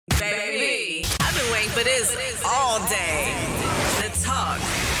but it's all day. The Talk,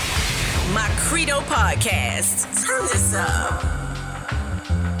 my Credo podcast. Turn this up.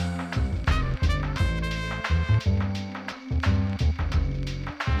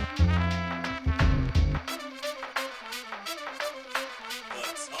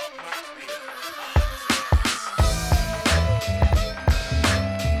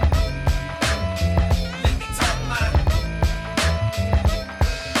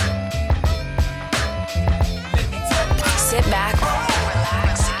 Sit back,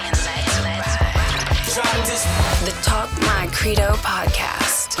 relax, and let's ride. The Talk My Credo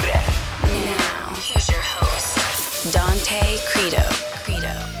podcast. Now, here's your host, Dante Credo.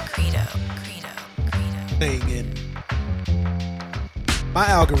 Thing, and my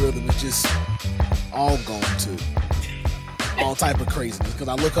algorithm is just all gone to all type of craziness because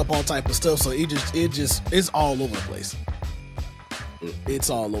I look up all type of stuff, so it's all over the place. It's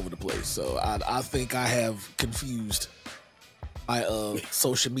all over the place. So I think I have confused my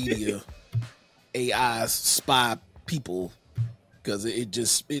social media AI spy people because it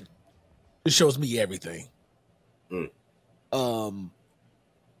shows me everything.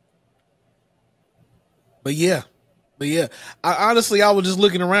 But yeah. I honestly was just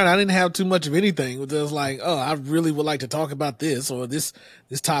looking around. I didn't have too much of anything. It was like, oh, I really would like to talk about this, or this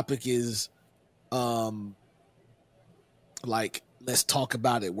topic is, like, let's talk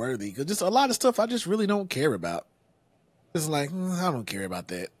about it worthy. Because just a lot of stuff I just really don't care about. It's like, I don't care about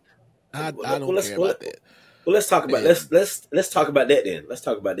that. I don't care about that. Well, let's talk about let's talk about that then. Let's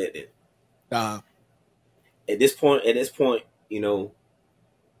talk about that then. At this point, you know,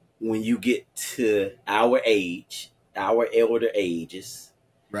 when you get to our age, our elder ages,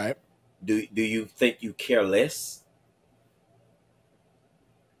 right? Do you think you care less?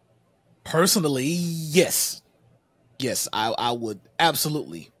 Personally, yes. Yes, I would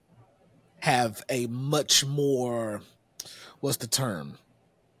absolutely have a much more, what's the term?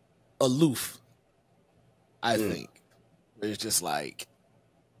 Aloof, I think. It's just like,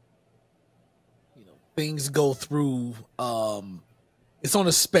 you know, things go through, it's on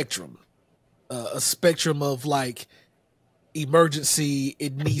a spectrum of like emergency,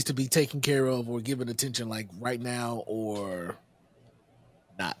 it needs to be taken care of or given attention like right now or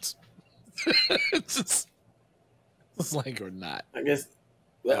not. It's like or not. I guess.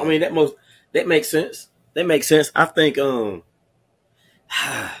 I mean that makes sense. That makes sense. I think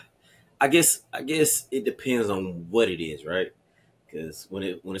I guess it depends on what it is, right? Because when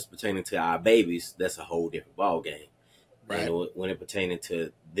it's pertaining to our babies, that's a whole different ball game. Right. And when it pertaining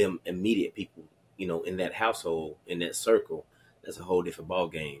to them immediate people, you know, in that household, in that circle, that's a whole different ball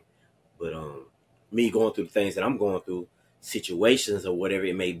game. But me going through the things that I'm going through, situations or whatever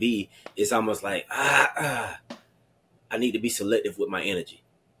it may be, it's almost like I need to be selective with my energy.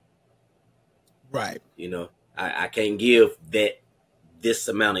 Right. You know, I can't give this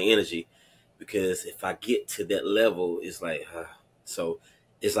amount of energy because if I get to that level, it's like so.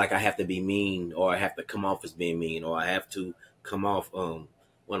 It's like I have to be mean, or I have to come off as being mean, or I have to come off. One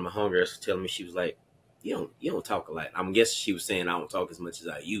of my homegirls was telling me, she was like, "You don't talk a lot." I'm guessing she was saying I don't talk as much as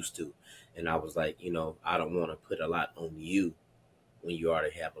I used to, and I was like, you know, I don't want to put a lot on you when you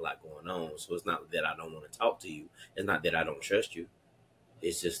already have a lot going on. So it's not that I don't want to talk to you. It's not that I don't trust you.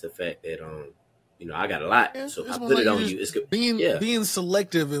 It's just the fact that you know, I got a lot. Yeah, so if I put it on you, it's good. Being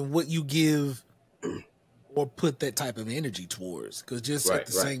selective in what you give. Or put that type of energy towards, because at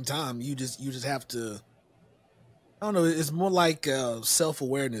the same time, you just have to. I don't know. It's more like a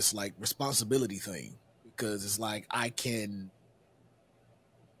self-awareness, like responsibility thing, because it's like I can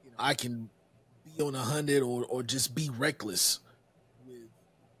be on 100 or just be reckless with,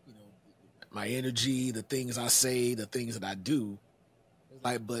 you know, my energy, the things I say, the things that I do. It's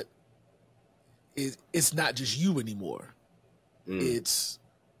like, but it's not just you anymore. It's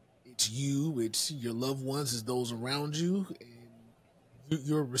you, it's your loved ones, it's those around you, and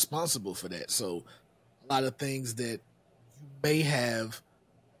you're responsible for that. So a lot of things that you may have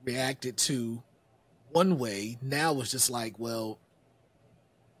reacted to one way, now it's just like, well,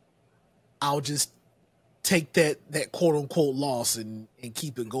 I'll just take that quote unquote loss and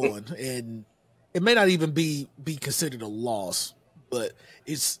keep it going. And it may not even be considered a loss, but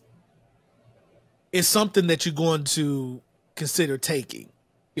it's something that you're going to consider taking.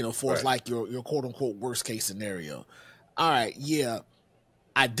 You know, for like your quote unquote worst case scenario. All right, yeah,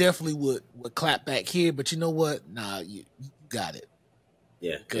 I definitely would clap back here, but you know what? Nah, you got it.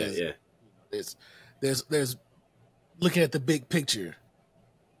 Yeah. There's looking at the big picture.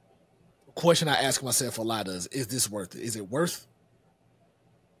 The question I ask myself a lot is this worth it? Is it worth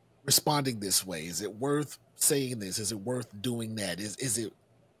responding this way? Is it worth saying this? Is it worth doing that? Is it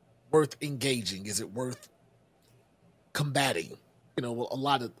worth engaging? Is it worth combating? You know, a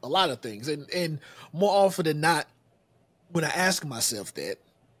lot of things, and more often than not, when I ask myself that,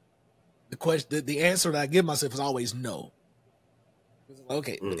 the answer that I give myself is always no.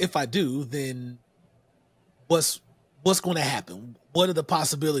 Okay, if I do, then what's going to happen? What are the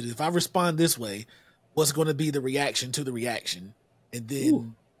possibilities? If I respond this way, what's going to be the reaction to the reaction? And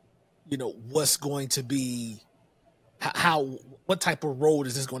then, you know, what's going to be what type of road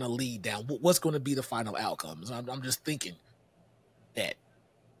is this going to lead down? What's going to be the final outcomes? I'm just thinking that,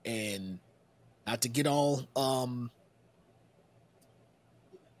 and not to get all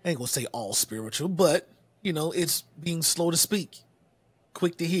I ain't gonna say all spiritual, but you know, it's being slow to speak,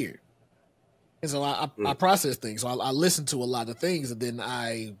 quick to hear. And so I process things. So I listen to a lot of things, and then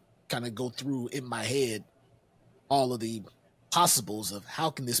I kind of go through in my head all of the possibles of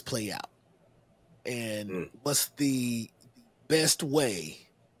how can this play out, and what's the best way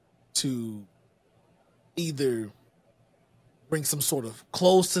to either bring some sort of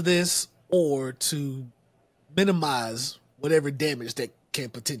close to this or to minimize whatever damage that can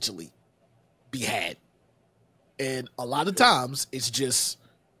potentially be had. And a lot of times it's just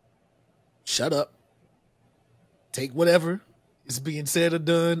shut up, take whatever is being said or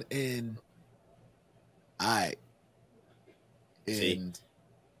done, and all right. And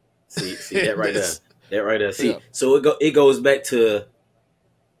see that right there. That right there. See, so it goes back to,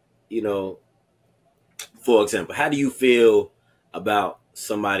 you know, for example, how do you feel about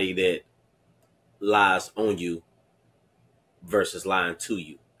somebody that lies on you versus lying to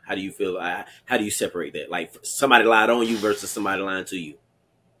you? How do you feel? How do you separate that? Like somebody lied on you versus somebody lying to you.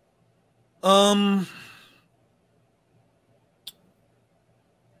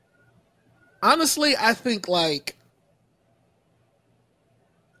 Honestly, I think like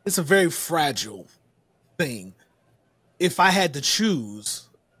it's a very fragile thing. If I had to choose,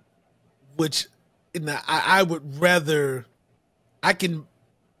 which I would rather, I can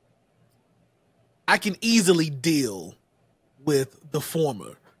easily deal with the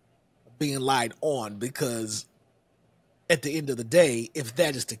former, being lied on, because at the end of the day, if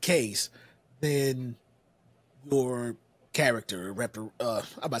that is the case, then your character, I'm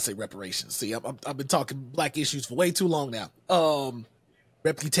about to say reparations. See, I've been talking black issues for way too long now.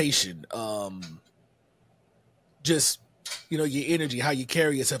 Reputation, just, you know, your energy, how you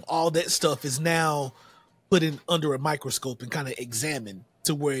carry yourself, all that stuff is now put in under a microscope and kind of examined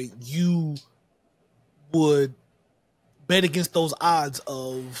to where you would bet against those odds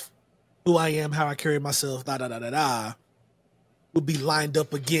of who I am, how I carry myself, would be lined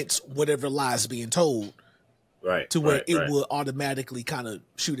up against whatever lies being told. Right. To where it would automatically kind of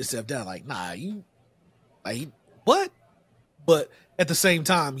shoot itself down. Like, nah, you, like, what? But at the same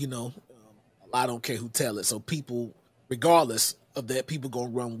time, you know, I don't care who tell it. So people, regardless of that, people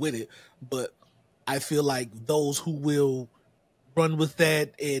gonna run with it. But I feel like those who will run with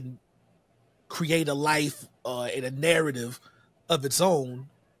that and create a life and a narrative of its own,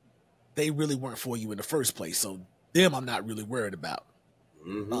 they really weren't for you in the first place. So them, I'm not really worried about.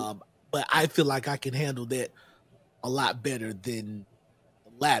 But I feel like I can handle that a lot better than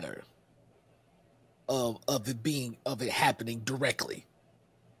the latter of it happening directly,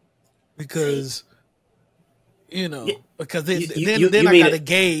 because you know, because then I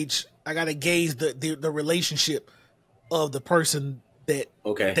gotta gauge the relationship of the person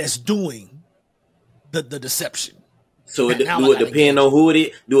that's doing the deception. So do it depend on who it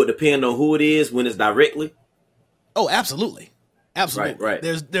is? Do it depend on who it is when it's directly? Oh, absolutely. Right.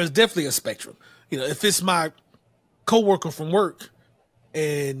 There's definitely a spectrum. You know, if it's my coworker from work,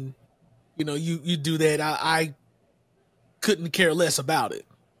 and you know you do that, I couldn't care less about it,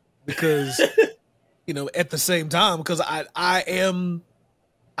 because you know, at the same time, because I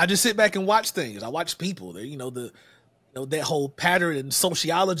just sit back and watch things. I watch people. You know, that whole pattern and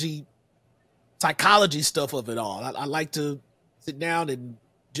sociology, psychology stuff of it all. I like to sit down and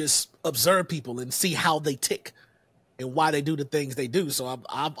just observe people and see how they tick and why they do the things they do. So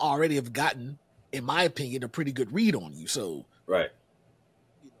I've already have gotten, in my opinion, a pretty good read on you. So right.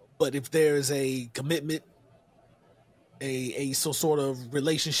 But if there's a commitment, a sort of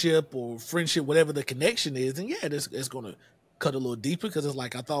relationship or friendship, whatever the connection is, then yeah, it's going to cut a little deeper, because it's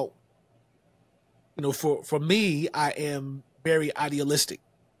like, I thought, you know, for me, I am very idealistic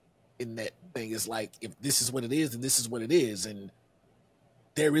in that thing. It's like, if this is what it is, then this is what it is, and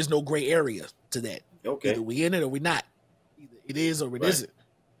there is no gray area to that. Okay. Either we in it or we not. Either it is or it isn't.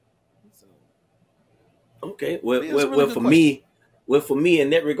 So, okay. Well, for me in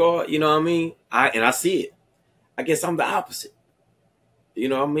that regard, you know what I mean? I see it. I guess I'm the opposite. You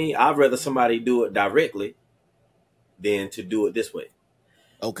know what I mean? I'd rather somebody do it directly than to do it this way.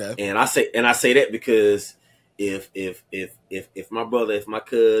 Okay. And I say that because if my brother, if my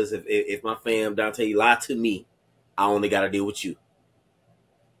cousin, if my fam Dante lie to me, I only got to deal with you.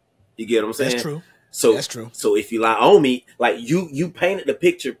 You get what I'm That's saying? true. So That's true. so if you lie on me, like you painted the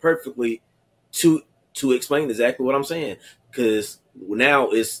picture perfectly to explain exactly what I'm saying. Because now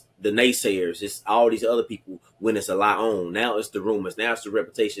it's the naysayers, it's all these other people when it's a lie on. Now it's the rumors, now it's the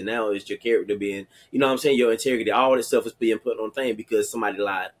reputation, now it's your character being, you know what I'm saying, your integrity, all this stuff is being put on thing because somebody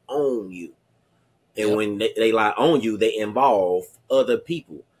lied on you. And Yep. when they lie on you, they involve other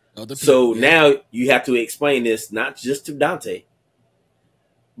people. Other So people. Yep. now you have to explain this not just to Dante,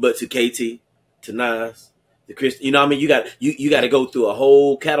 but to KT, to Nas, to Chris. You know what I mean? You got to go through a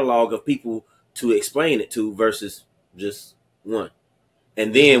whole catalog of people to explain it to versus just one.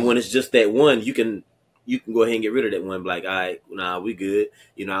 And Just then one. when it's just that one, you can go ahead and get rid of that one. Be like, all right, nah, we good.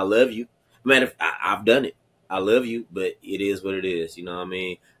 You know, I love you. Man, if I've done it. I love you, but it is what it is. You know what I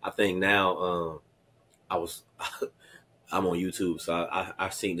mean? I think now I was I'm on YouTube, so I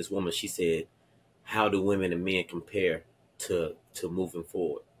seen this woman. She said, "How do women and men compare to moving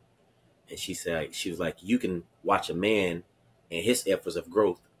forward?" And she was like, "You can watch a man and his efforts of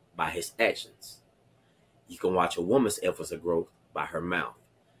growth by his actions. You can watch a woman's efforts of growth by her mouth."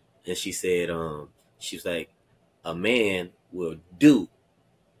 And she said, she was like, "A man will do,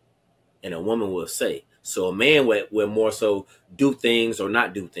 and a woman will say." So a man will more so do things or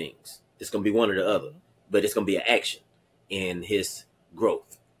not do things. It's gonna be one or the other, but it's gonna be an action in his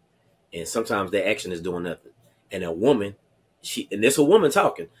growth. And sometimes that action is doing nothing. And a woman, and this a woman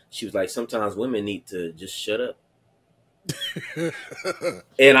talking. She was like, sometimes women need to just shut up.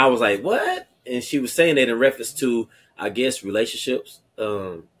 And I was like, what? And she was saying that in reference to, I guess, relationships.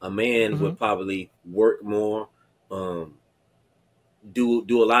 A man Mm-hmm. would probably work more, um,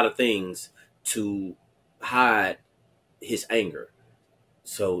 do a lot of things to hide his anger.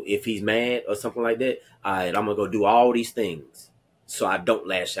 So if he's mad or something like that, all right, I'm gonna go do all these things so I don't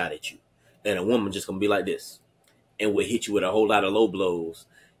lash out at you. And a woman just gonna be like this and will hit you with a whole lot of low blows,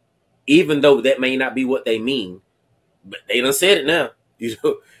 even though that may not be what they mean, but they done said it now. We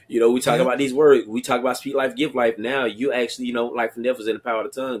talk Yeah. about these words. We talk about speak life, give life. Now you actually, life and death is in the power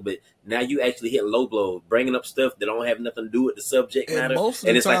of the tongue. But now you actually hit low blows, bringing up stuff that don't have nothing to do with the subject And matter. most of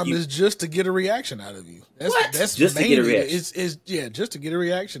And the it's like time, it's just to get a reaction out of you. what? That's Just to get a mainly reaction. it's yeah, just to get a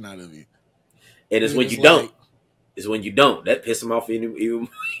reaction out of you. And it's And when it's you don't. like, It's when you don't. That pisses them off even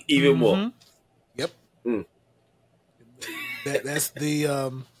more. mm-hmm. Yep. Mm. That's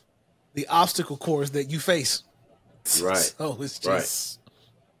the obstacle course that you face. Right. So it's Right. just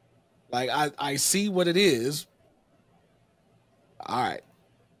like I see what it is. All right,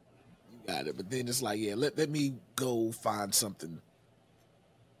 you got it. But then it's like, yeah, let me go find something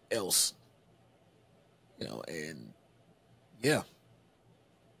else. And yeah,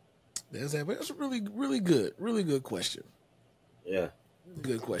 there's that. But that's a really good question. Yeah. Really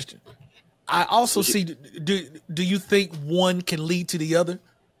good question. I also see. Do you think one can lead to the other,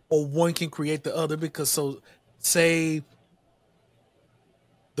 or one can create the other? Because say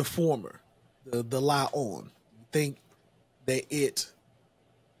the former, the lie on. You think that it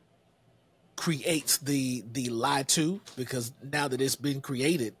creates the lie too? Because now that it's been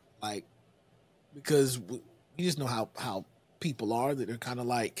created, like because you just know how people are, that they're kind of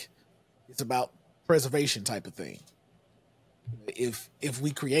like it's about preservation type of thing. If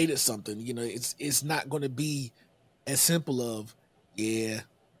we created something, it's not going to be as simple of, yeah,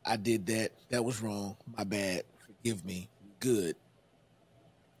 I did that. That was wrong. My bad. Forgive me. Good.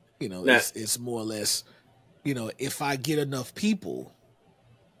 Now, It's more or less, if I get enough people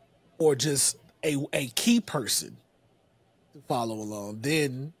or just a key person to follow along,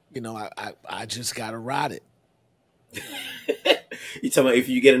 then, I just got to ride it. you talking about if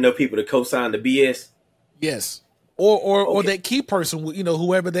you get enough people to co-sign the BS? Yes. Or Okay. that key person,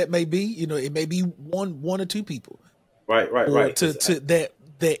 whoever that may be, it may be one or two people. Right. Or to that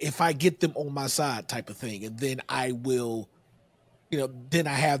if I get them on my side type of thing, and then I will, then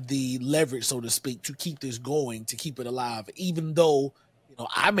I have the leverage, so to speak, to keep this going, to keep it alive, even though,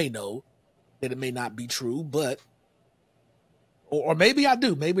 I may know that it may not be true, but, or maybe I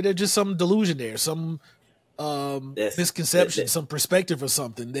do. Maybe there's just some delusion there, some misconception, some perspective or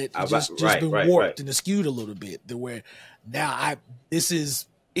something that just been warped and skewed a little bit, to where now this is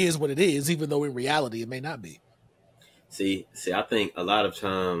what it is, even though in reality it may not be. See, I think a lot of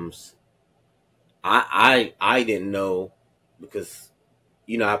times I didn't know, because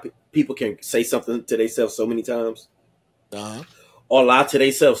how people can say something to themselves so many times, or lie to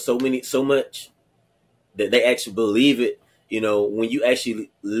themselves so much that they actually believe it. When you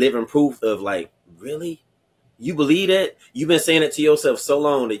actually live in proof of, like, really, You believe that? You've been saying it to yourself so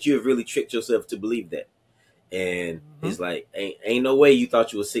long that you have really tricked yourself to believe that. And it's like, ain't no way you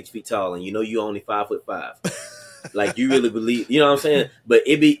thought you were 6 feet tall, and you know you only 5'5". Like you really believe, you know what I'm saying? But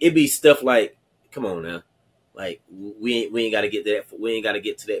it be stuff like, come on now, like we ain't got to get that. We ain't got to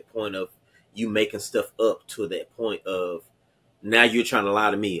get to that point of you making stuff up to that point of now you're trying to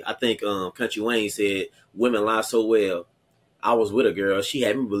lie to me. I think Country Wayne said women lie so well. I was with a girl, she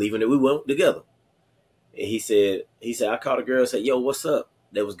had me believing that we weren't together. And he said I called a girl and said, yo, what's up?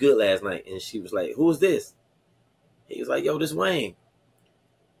 That was good last night. And she was like, who is this? He was like, yo, this Wayne.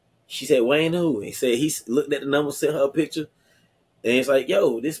 She said, Wayne who? He said he looked at the number, sent her a picture. And it's like,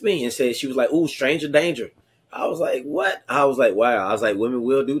 yo, this me. And said, she was like, ooh, stranger danger. I was like, what? I was like, wow. I was like, women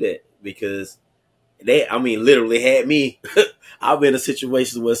will do that because they, I mean, literally had me. I've been in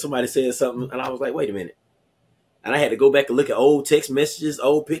situations where somebody said something and I was like, wait a minute. And I had to go back and look at old text messages,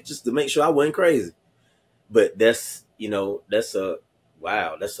 old pictures to make sure I wasn't crazy. But that's, you know, that's a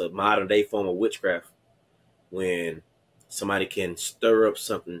modern day form of witchcraft when somebody can stir up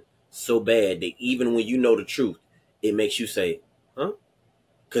something so bad that even when you know the truth, it makes you say, huh?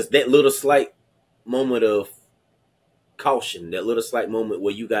 Because that little slight moment of caution, that little slight moment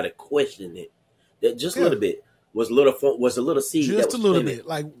where you got to question it, that just a little bit was a little seed. Just a little bit.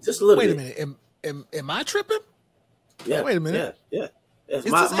 Like, just a little bit. Wait a minute. Am I tripping? Yeah. Wait a minute. Yeah. Is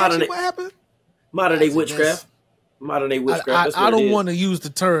this actually what happened? Modern day witchcraft. Modern day witchcraft. I don't want to use the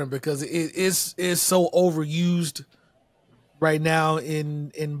term because it is so overused right now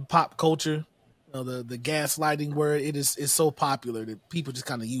in pop culture. You know, the gaslighting word, is so popular that people just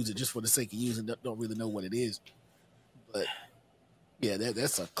kind of use it just for the sake of using it, don't really know what it is. But yeah,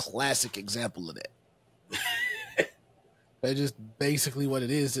 that's a classic example of that. That's just basically what it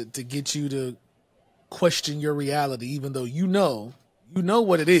is, to get you to question your reality, even though you know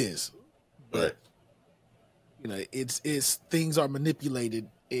what it is. But you know, it's things are manipulated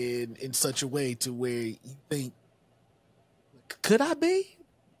in such a way to where you think, could I be?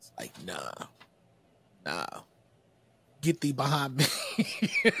 It's like, nah. Get thee behind me.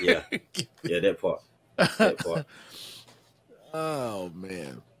 Yeah, that part. Oh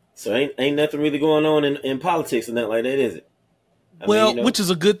man. So ain't nothing really going on in politics and that like that, is it? I mean, you know, which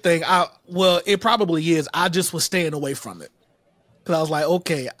is a good thing. It probably is. I just was staying away from it because I was like,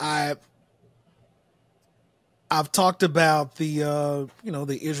 okay, I've talked about the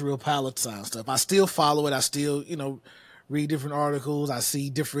the Israel Palestine stuff. I still follow it. I still read different articles. I see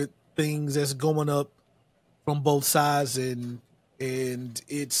different things that's going up from both sides, and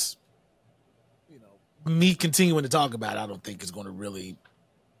it's me continuing to talk about it. I don't think it's going to really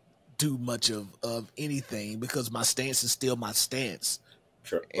do much of anything because my stance is still my stance.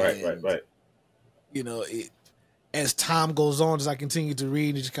 Sure. Right. You know, as time goes on, as I continue to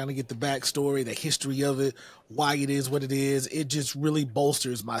read and just kind of get the backstory, the history of it, why it is what it is, it just really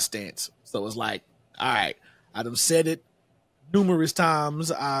bolsters my stance. So it's like, all right, I've said it numerous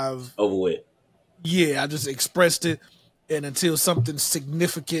times. I've over with. Yeah, I just expressed it, and until something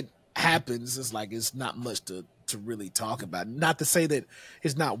significant happens, it's like it's not much to really talk about. Not to say that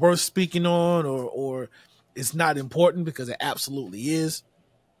it's not worth speaking on or it's not important, because it absolutely is.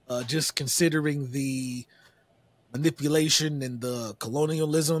 Just considering the manipulation and the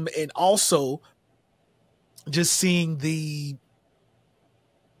colonialism, and also just seeing the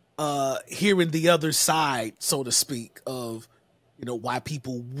hearing the other side, so to speak, of why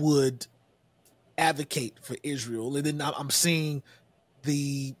people would advocate for Israel. And then I'm seeing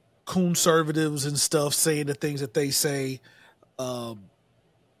the conservatives and stuff saying the things that they say. I'm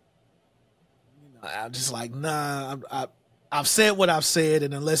just like, nah, I've said what I've said,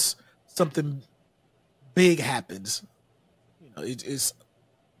 and unless something big happens, it's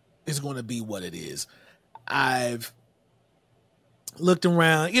going to be what it is. I've looked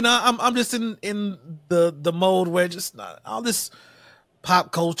around, I'm just in the mode where just not all this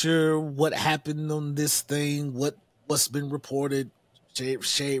pop culture, what happened on this thing, what's been reported,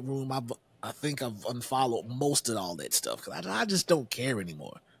 shade room. I think I've unfollowed most of all that stuff because I just don't care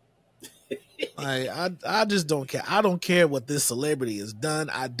anymore. I just don't care. I don't care what this celebrity has done.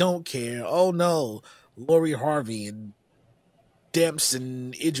 I don't care. Oh no, Lori Harvey and Demps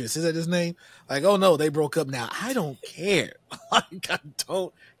and Idris, is that his name? Like, oh no, they broke up now. I don't care. Like, I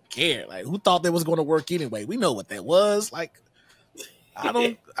don't care. Like, who thought that was going to work anyway? We know what that was. Like, I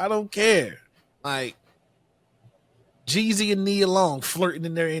don't care. Like, Jeezy and Nia Long flirting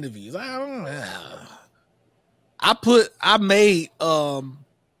in their interviews. I made a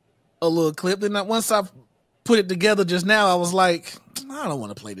little clip, and once I put it together just now, I was like, I don't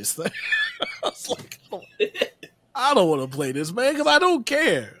want to play this thing. I was like, I don't want to play this, man, because I don't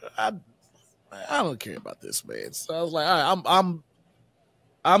care. I don't care about this, man. So I was like, all right,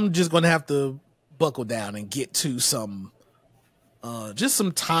 I'm just gonna have to buckle down and get to some just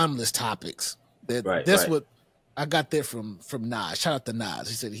some timeless topics. That's Right. what I got there from Nas. Shout out to Nas.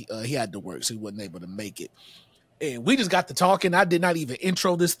 He said he had to work, so he wasn't able to make it. And we just got to talking. I did not even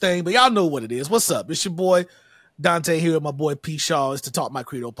intro this thing, but y'all know what it is. What's up? It's your boy Dante here with my boy P. Shaw. It's the Talk My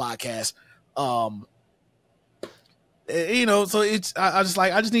Credo podcast. So it's I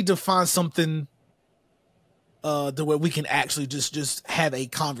just need to find something the way we can actually just have a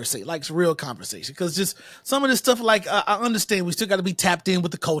conversation, like it's real conversation. Because just some of this stuff, like I understand we still got to be tapped in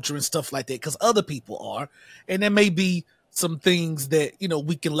with the culture and stuff like that, because other people are, and there may be some things that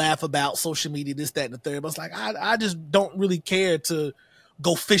we can laugh about, social media, this, that, and the third. But it's like I just don't really care to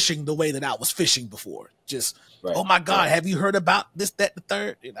go fishing the way that I was fishing before. Just oh my God, have you heard about this, that, the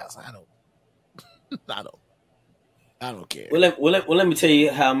third? And I was like, I don't care. Let me tell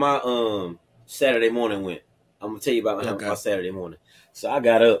you how my Saturday morning went. I'm gonna tell you about my Saturday morning. So I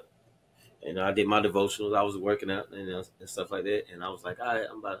got up and I did my devotionals. I was working out and stuff like that, and I was like, all right,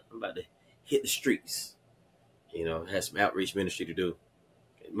 I'm about to hit the streets. Had some outreach ministry to do.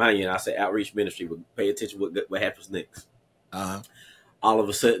 Mind you, I say outreach ministry, but pay attention what happens next. All of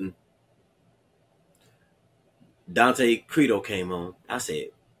a sudden, Dante Credo came on. I said,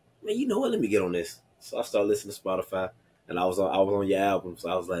 man, you know what? Let me get on this. So I started listening to Spotify, and I was on your album. So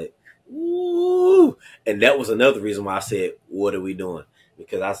I was like, ooh. And that was another reason why I said, what are we doing?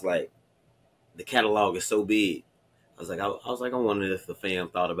 Because I was like, the catalog is so big. I was like, I wonder if the fam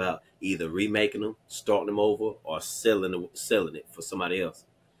thought about either remaking them, starting them over, or selling it for somebody else.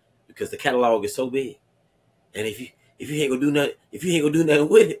 Because the catalog is so big. And if you ain't gonna do nothing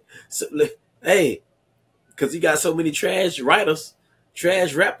with it, so, hey, because you got so many trash writers,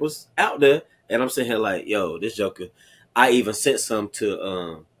 trash rappers out there, and I'm sitting here like, yo, this joker. I even sent some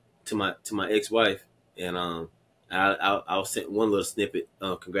to my ex-wife, and I sent one little snippet.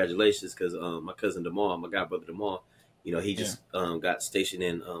 Congratulations, because my cousin Demar, my god brother Demar, he just got stationed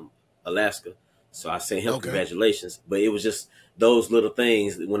in Alaska, so I sent him congratulations. But it was just those little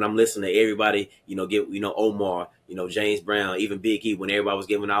things when I'm listening to everybody, Omar, James Brown, even Big E, when everybody was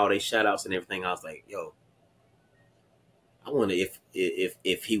giving all their shout outs and everything, I was like, yo, I wonder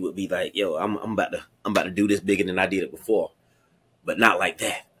if he would be like, yo, I'm about to do this bigger than I did it before, but not like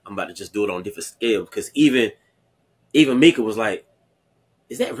that. I'm about to just do it on a different scale. Because even Mika was like,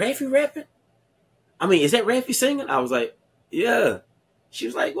 is that Raffy rapping? I mean, is that Raffy singing? I was like, yeah. She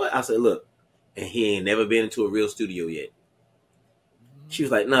was like, what? I said, look, and he ain't never been into a real studio yet. She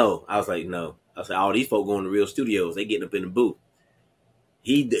was like, no. I was like, no. I said, all these folk going to real studios, they getting up in the booth.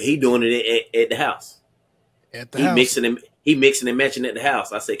 He doing it at the house. He mixing and matching at the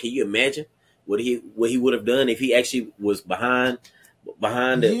house. I said, can you imagine what he would have done if he actually was behind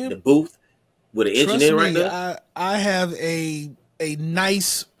the booth with an engineer right there? I have a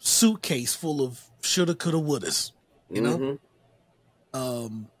nice suitcase full of shoulda, coulda, wouldas.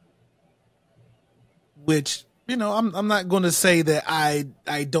 Which I'm not going to say that I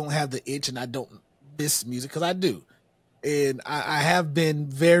don't have the itch and I don't miss music, because I do, and I have been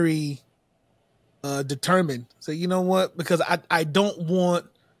very determined. So you know what? Because I don't want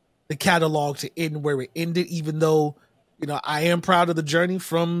the catalog to end where it ended, even though I am proud of the journey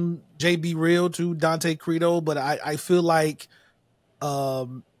from JB Real to Dante Credo, but I feel like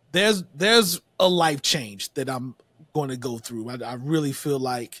there's a life change that I'm going to go through. I really feel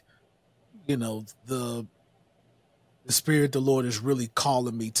like the Spirit of the Lord is really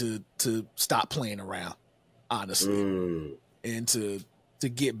calling me to stop playing around, honestly, and to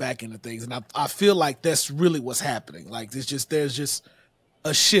get back into things. And I feel like that's really what's happening. Like there's just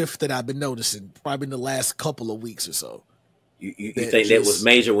a shift that I've been noticing probably in the last couple of weeks or so. You think that was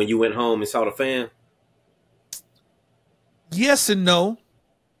major when you went home and saw the fam? Yes and no.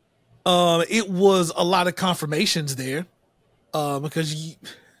 It was a lot of confirmations there. Because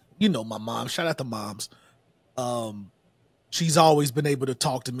my mom, shout out to moms. She's always been able to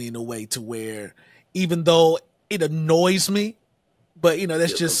talk to me in a way to where, even though it annoys me, but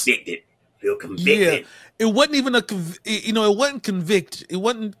that's just feel convicted. Yeah, it wasn't even it wasn't convicted. It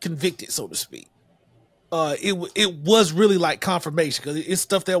wasn't convicted, so to speak. It was really like confirmation, because it's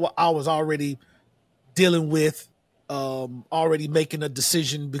stuff that I was already dealing with, already making a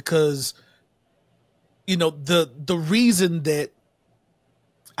decision, because the reason that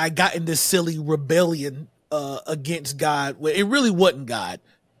I got in this silly rebellion against God, well, it really wasn't God,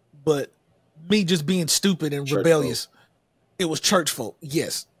 but me just being stupid and rebellious. It was church folk.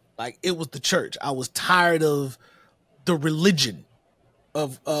 Yes. Like it was the church. I was tired of the religion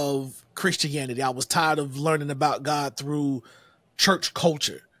of Christianity. I was tired of learning about God through church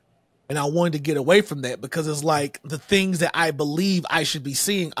culture. And I wanted to get away from that because it's like the things that I believe I should be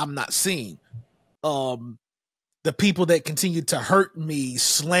seeing, I'm not seeing. The people that continue to hurt me,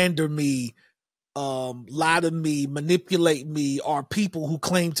 slander me, lie to me, manipulate me are people who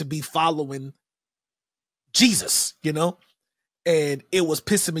claim to be following Jesus, you know? And it was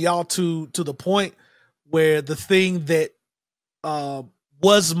pissing me off to the point where the thing that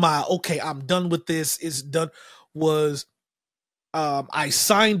was my, okay, I'm done with this, is done, was I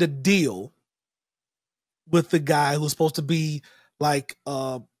signed a deal with the guy who was supposed to be like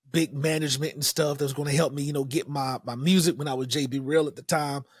big management and stuff that was going to help me, you know, get my music when I was JB Real at the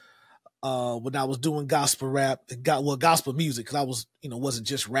time. When I was doing gospel rap, gospel music, because I was, you know, wasn't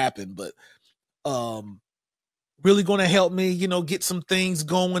just rapping, but really going to help me, you know, get some things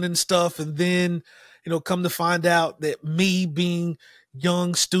going and stuff. And then, you know, come to find out that me being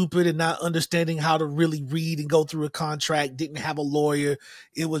young, stupid, and not understanding how to really read and go through a contract, didn't have a lawyer.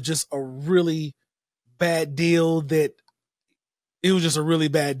 It was just a really bad deal that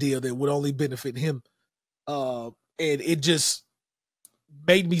would only benefit him. And it just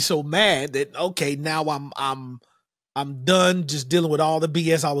made me so mad that, okay, now I'm done just dealing with all the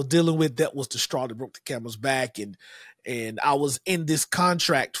BS I was dealing with. That was the straw that broke the camel's back. And I was in this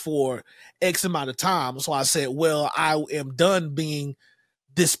contract for X amount of time. So I said, well, I am done being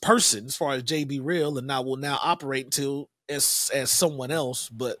this person as far as JB Real, and I will now operate until as someone else.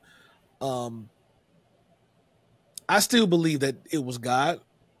 But I still believe that it was God.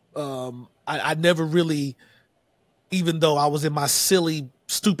 I never really, even though I was in my silly,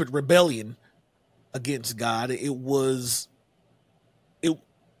 stupid rebellion against God, I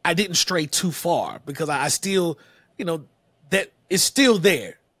didn't stray too far because I still, you know, that is still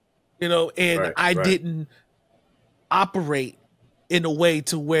there, you know, and I didn't operate in a way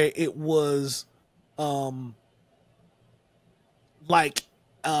to where it was like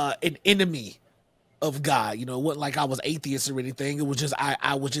an enemy of God. You know, it wasn't like I was atheist or anything. It was just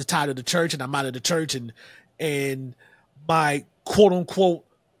I was just tired of the church, and I'm out of the church, and my quote unquote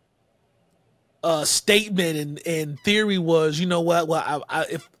statement and theory was, you know what? Well,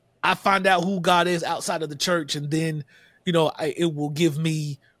 if I find out who God is outside of the church, and then, you know, it will give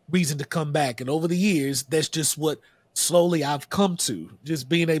me reason to come back. And over the years, that's just what slowly I've come to, just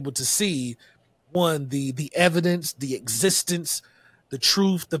being able to see, one, the evidence, the existence, the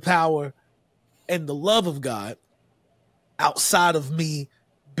truth, the power, and the love of God outside of me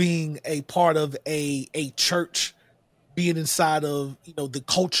being a part of a church, being inside of, you know, the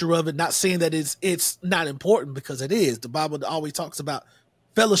culture of it. Not saying that it's not important, because it is. The Bible always talks about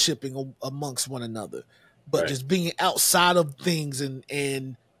fellowshipping amongst one another, but just being outside of things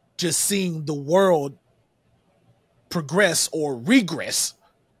and just seeing the world progress or regress,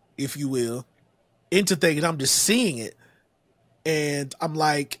 if you will, into things. I'm just seeing it, and I'm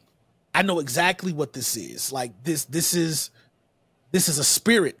like, I know exactly what this is. Like this is a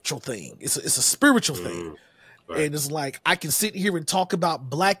spiritual thing. It's a spiritual thing. And it's like, I can sit here and talk about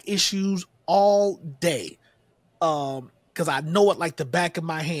black issues all day, because I know it like the back of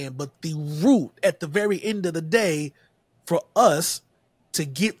my hand. But the root, at the very end of the day, for us to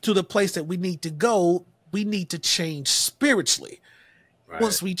get to the place that we need to go, we need to change spiritually.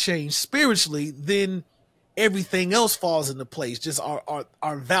 Once we change spiritually, then everything else falls into place. Just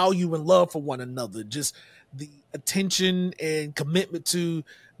our value and love for one another, just the attention and commitment to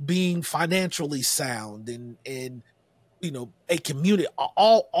being financially sound, and you know, a community,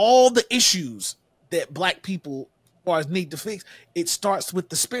 all the issues that black people as far as need to fix. It starts with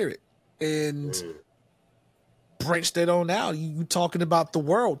the spirit. And branch that on out, you talking about the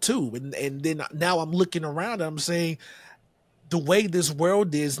world too, and then now I'm looking around and I'm saying, the way this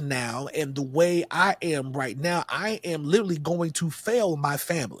world is now and the way I am right now, I am literally going to fail my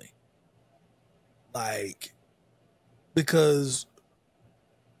family. Like, because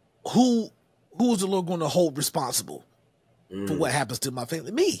who is the Lord going to hold responsible for what happens to my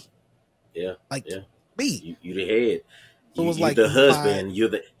family? Me. Yeah. Like, yeah. Me. You the head. So you're like the husband.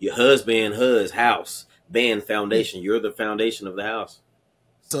 Your husband, house, band, foundation. You're the foundation of the house.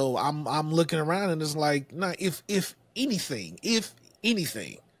 So I'm looking around and it's like, nah, if anything,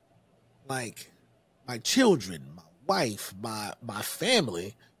 like my children, my wife, my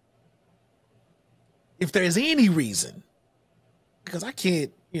family, if there's any reason, because I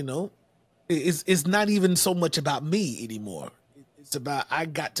can't, you know, it's not even so much about me anymore. It's about, I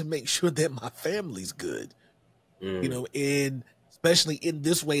got to make sure that my family's good, you know, and especially in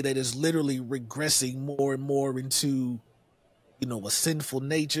this way that is literally regressing more and more into, you know, a sinful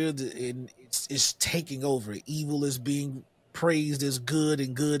nature, and it's taking over. Evil is being praised as good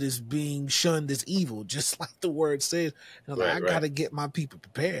and good is being shunned as evil, just like the word says. And I'm like, I gotta get my people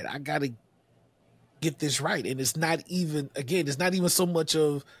prepared. I gotta get this right. And it's not even so much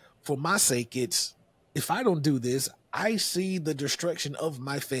of for my sake. It's if I don't do this, I see the destruction of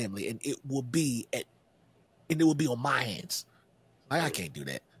my family, and it will be on my hands. Like, I can't do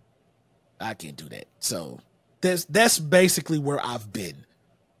that. I can't do that. So that's basically where I've been.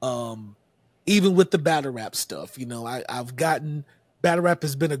 Even with the battle rap stuff, I've gotten battle rap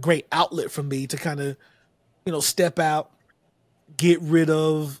has been a great outlet for me to kind of, step out, get rid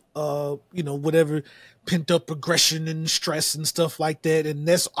of, whatever pent up aggression and stress and stuff like that. And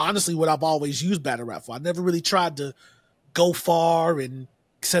that's honestly what I've always used battle rap for. I never really tried to go far and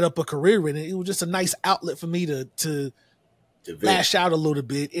set up a career in it. It was just a nice outlet for me to lash out a little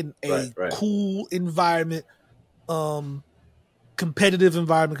bit in a cool environment, competitive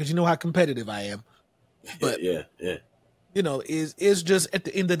environment, because you know how competitive I am. But yeah. Is just at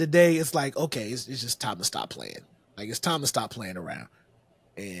the end of the day, it's like, okay, it's just time to stop playing. Like, it's time to stop playing around.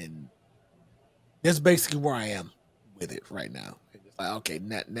 And that's basically where I am with it right now. It's like, okay,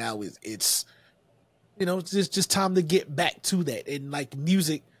 now it's just time to get back to that. And like,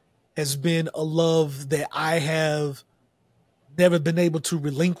 music has been a love that I have never been able to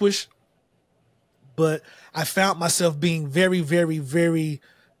relinquish, but I found myself being very, very, very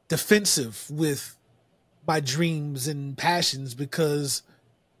defensive with my dreams and passions, because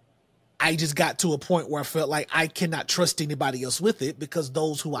I just got to a point where I felt like I cannot trust anybody else with it, because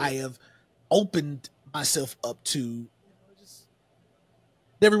those who I have opened myself up to just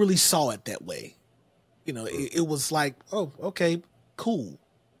never really saw it that way. It was like, oh, okay, cool.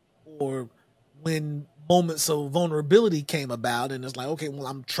 Or when moments of vulnerability came about, and it's like, okay, well,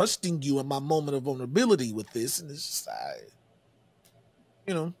 I'm trusting you in my moment of vulnerability with this, and it's just,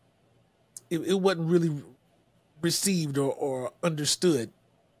 it wasn't really received or understood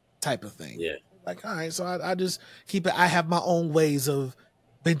type of thing. Yeah. Like, all right, so I just keep it. I have my own ways of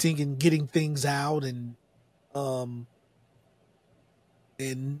venting and getting things out, and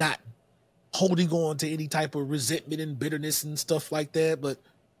not holding on to any type of resentment and bitterness and stuff like that. But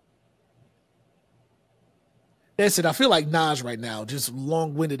that's it. I feel like Nas right now, just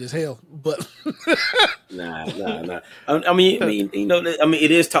long-winded as hell. But nah. I mean,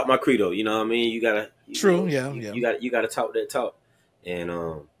 it is talk my credo. You know what I mean? You gotta. You gotta talk that talk, and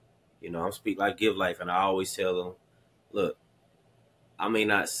I'm speak like give life, and I always tell them, look, I may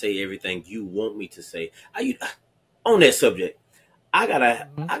not say everything you want me to say. On that subject, I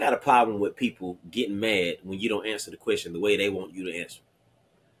got a problem with people getting mad when you don't answer the question the way they want you to answer.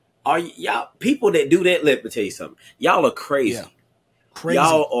 Are y'all people that do that? Let me tell you something. Y'all are crazy. Yeah. Crazy.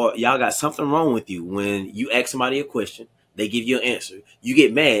 Y'all got something wrong with you. When you ask somebody a question, they give you an answer. You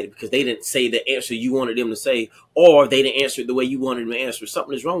get mad because they didn't say the answer you wanted them to say, or they didn't answer it the way you wanted them to answer.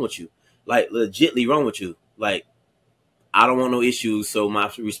 Something is wrong with you. Like, legitly wrong with you. Like, I don't want no issues, so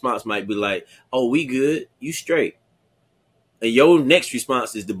my response might be like, oh, we good, you straight. And your next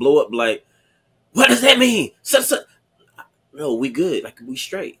response is to blow up like, what does that mean? No, we good, like, we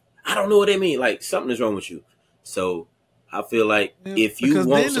straight. I don't know what that means. Like, something is wrong with you. So I feel like if you because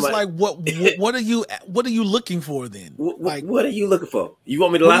want then somebody, it's like, what are you looking for then? What are you looking for? You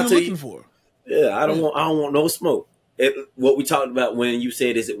want me to lie to you? What are you looking for? Yeah, I don't want no smoke. What we talked about when you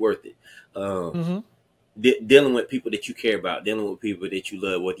said, is it worth it? Dealing with people that you care about, dealing with people that you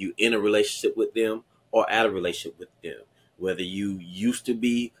love, whether you in a relationship with them or out of a relationship with them, whether you used to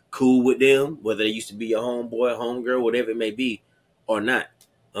be cool with them, whether they used to be your homeboy, homegirl, whatever it may be, or not.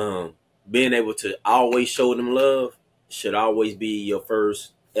 Being able to always show them love should always be your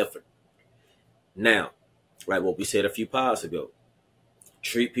first effort. Now, like what we said a few pods ago,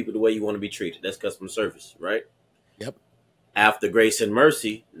 treat people the way you want to be treated. That's customer service, right? Yep. After grace and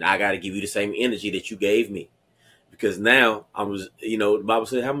mercy, now I got to give you the same energy that you gave me. Because now the Bible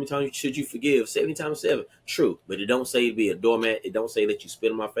said, how many times should you forgive? 70 times 7. True. But it don't say to be a doormat. It don't say that you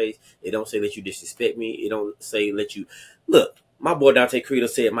spit in my face. It don't say that you disrespect me. It don't say let you look. My boy Dante Credo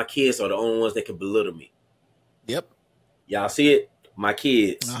said my kids are the only ones that can belittle me. Yep. Y'all see it? My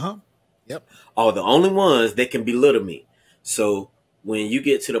kids Yep. are the only ones that can belittle me. So when you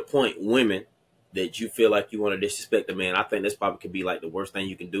get to the point, women, that you feel like you want to disrespect a man, I think this probably could be like the worst thing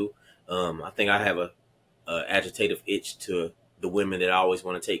you can do. I think I have a agitative itch to the women that always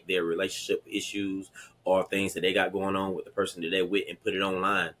want to take their relationship issues or things that they got going on with the person that they're with and put it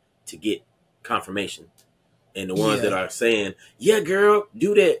online to get confirmation. And the ones that are saying, yeah, girl,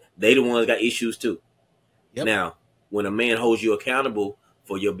 do that, they the ones got issues too. Yep. Now, when a man holds you accountable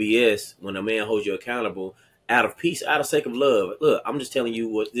for your BS, when a man holds you accountable out of peace, out of sake of love, look, I'm just telling you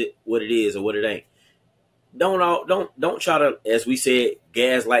what it is or what it ain't. don't try to, as we said,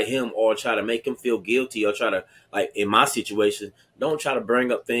 gaslight him or try to make him feel guilty or try to, like in my situation, don't try to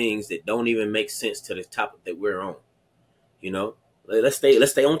bring up things that don't even make sense to the topic that we're on. You know, let's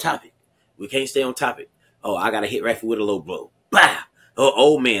stay on topic. We can't stay on topic. Oh, I got to hit Rafi with a low blow. Bah.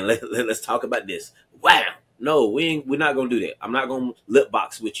 Oh man, let's talk about this. Wow. No, we're not gonna do that. I'm not gonna lip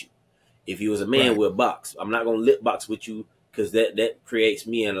box with you. If you was a man, Right. we'll box. I'm not gonna lip box with you because that creates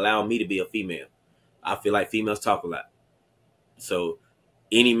me and allow me to be a female. I feel like females talk a lot. So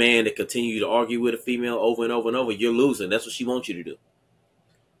any man that continue to argue with a female over and over and over, you're losing. That's what she wants you to do.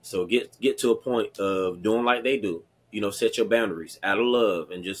 So get to a point of doing like they do. You know, set your boundaries out of love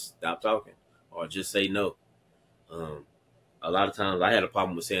and just stop talking or just say no. Um, a lot of times I had a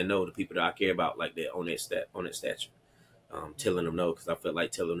problem with saying no to people that I care about like that on that stature. Telling them no because I felt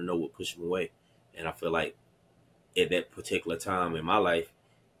like telling them no would push them away, and I feel like at that particular time in my life,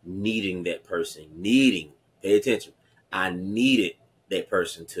 pay attention. I needed that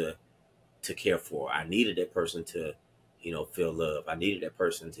person to care for. I needed that person to, feel love. I needed that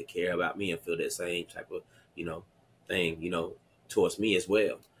person to care about me and feel that same type of, thing, towards me as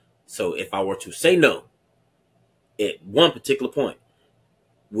well. So if I were to say no at one particular point,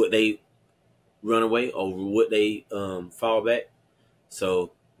 would they run away or would they fall back?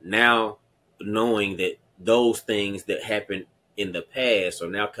 So now knowing that those things that happened in the past are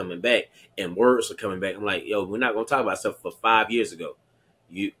now coming back and words are coming back, I'm like, yo, we're not gonna talk about stuff for 5 years ago.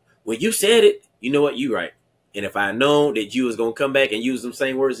 When you said it, you know what, you right. And if I known that you was gonna come back and use them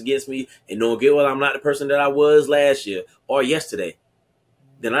same words against me and knowing good well I'm not the person that I was last year or yesterday,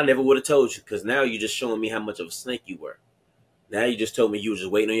 then I never would have told you because now you're just showing me how much of a snake you were. Now you just told me you were just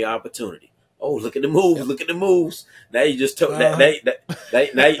waiting on your opportunity. Oh, look at the moves! Yep. Look at the moves! Now you just told now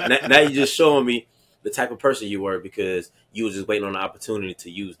you just showing me the type of person you were because you were just waiting on the opportunity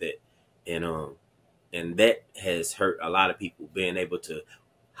to use that, and that has hurt a lot of people. Being able to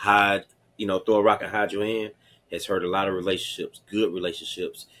hide, throw a rock and hide your hand has hurt a lot of relationships, good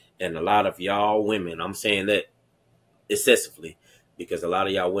relationships, and a lot of y'all women. I'm saying that excessively because a lot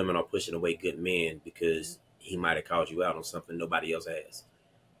of y'all women are pushing away good men because he might have called you out on something nobody else has.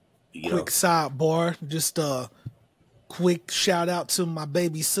 Quick sidebar, just a quick shout out to my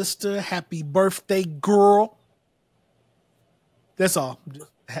baby sister. Happy birthday, girl. That's all.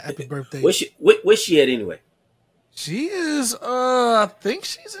 Just happy birthday. Where's she at anyway? She is, I think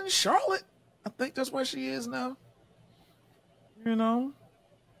she's in Charlotte. I think that's where she is now. She's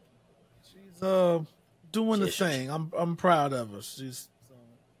doing the thing. I'm proud of her. She's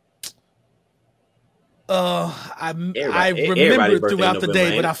I remembered throughout the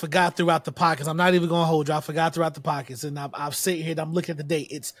day, but I forgot throughout the pockets. I'm not even gonna hold you. I forgot throughout the pockets, and I've sitting here and I'm looking at the date.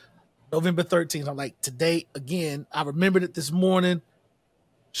 It's November 13th. I'm like, today again. I remembered it this morning.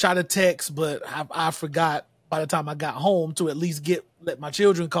 Shot a text, but I forgot by the time I got home to at least let my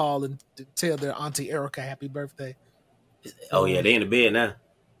children call and tell their auntie Erica happy birthday. Oh yeah, they in the bed now.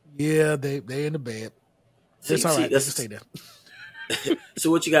 Yeah, they in the bed. It's all right. They can stay there. So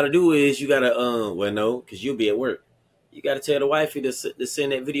what you got to do is you got to because you'll be at work. You got to tell the wifey to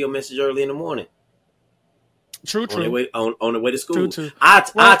send that video message early in the morning. True. On the way to school. True. I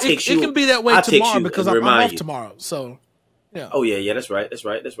text you. It can be that way tomorrow because I'm off tomorrow. So yeah. Oh yeah. That's right. I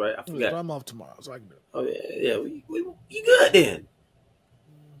forgot. I'm off tomorrow, so I can do it. Oh yeah. You good then?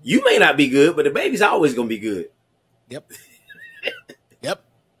 You may not be good, but the baby's always gonna be good. Yep.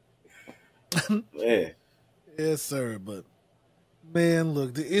 Man. Yes, sir. But man,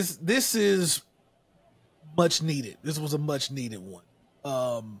 look, this is much needed. This was a much needed one.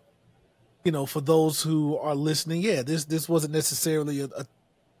 For those who are listening, this wasn't necessarily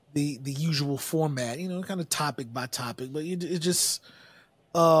the usual format, kind of topic by topic, but it just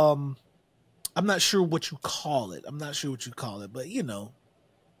I'm not sure what you call it. But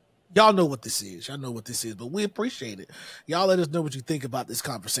y'all know what this is. Y'all know what this is, but we appreciate it. Y'all let us know what you think about this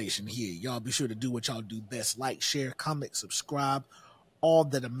conversation here. Y'all be sure to do what y'all do best. Like, share, comment, subscribe, all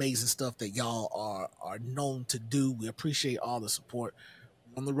that amazing stuff that y'all are known to do. We appreciate all the support.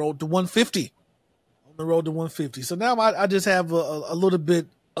 We're on the road to 150. So now I just have a little bit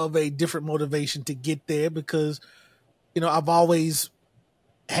of a different motivation to get there because, I've always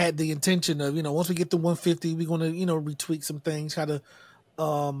had the intention of, once we get to 150, we're going to, retweak some things, try to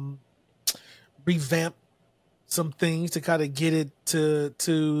revamp some things to kind of get it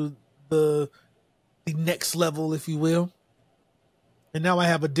to the next level, if you will. And now I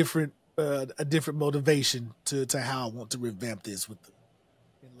have a different motivation to how I want to revamp this in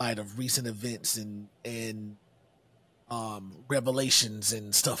light of recent events and revelations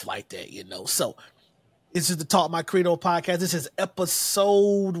and stuff like that, So This is the Talk My Credo podcast. This is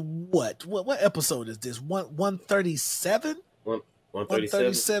episode what? What episode is this? 137?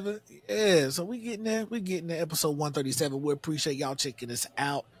 137. Yeah, so we getting there. We getting there. Episode 137. We appreciate y'all checking us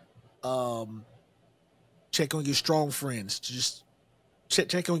out. Check on your strong friends. Just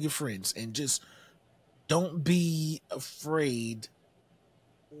check on your friends and just don't be afraid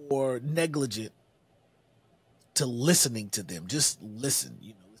or negligent to listening to them. Just listen.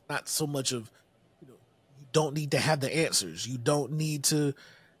 You know, it's not so much of, you know, you don't need to have the answers. You don't need to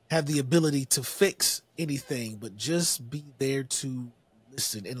have the ability to fix anything, but just be there to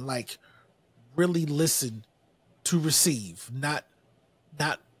listen and like really listen to receive, not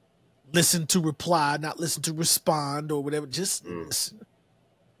listen to reply, not listen to respond or whatever. Just listen.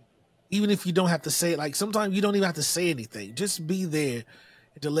 Even if you don't have to say it, like sometimes you don't even have to say anything. Just be there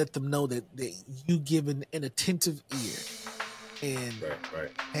to let them know that you give an attentive ear. And right.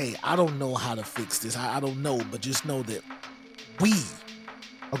 Hey, I don't know how to fix this. I don't know, but just know that we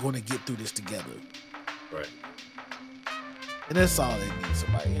are going to get through this together. Right. And that's all they need.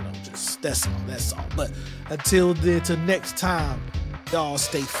 Somebody, you know, just that's all. But until then, till next time, y'all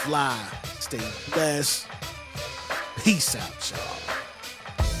stay fly, stay blessed. Peace out, y'all.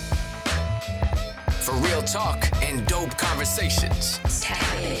 For real talk and dope conversations. Tap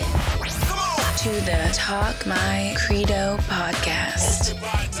in to the Talk My Credo podcast.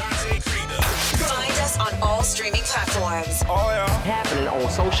 Find us on all streaming platforms. Oh, yeah. Happening on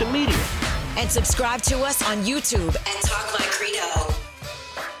social media. And subscribe to us on YouTube at Talk My Credo.